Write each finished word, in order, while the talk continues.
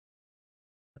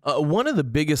One of the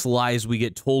biggest lies we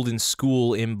get told in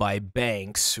school and by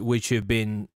banks, which have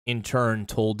been in turn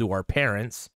told to our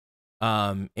parents,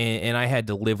 and I had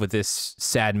to live with this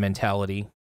sad mentality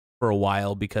for a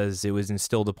while because it was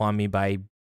instilled upon me by.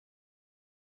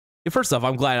 First off,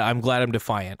 I'm glad I'm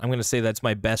defiant. I'm going to say that's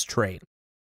my best trait.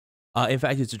 In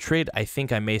fact, it's a trait I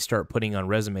think I may start putting on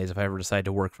resumes if I ever decide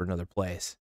to work for another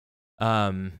place.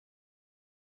 But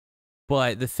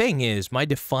the thing is, my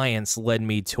defiance led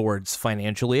me towards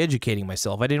financially educating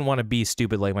myself. I didn't want to be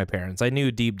stupid like my parents. I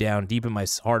knew deep down, deep in my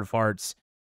heart of hearts,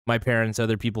 my parents,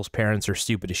 other people's parents are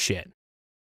stupid as shit.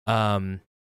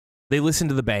 They listen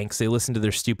to the banks. They listen to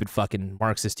their stupid fucking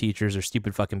Marxist teachers or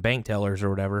stupid fucking bank tellers or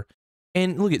whatever.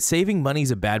 And look, saving money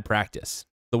is a bad practice,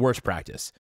 the worst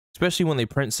practice. Especially when they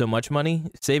print so much money.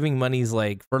 Saving money is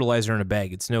like fertilizer in a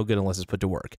bag. It's no good unless it's put to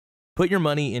work. Put your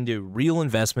money into real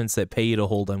investments that pay you to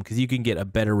hold them because you can get a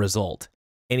better result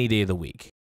any day of the week.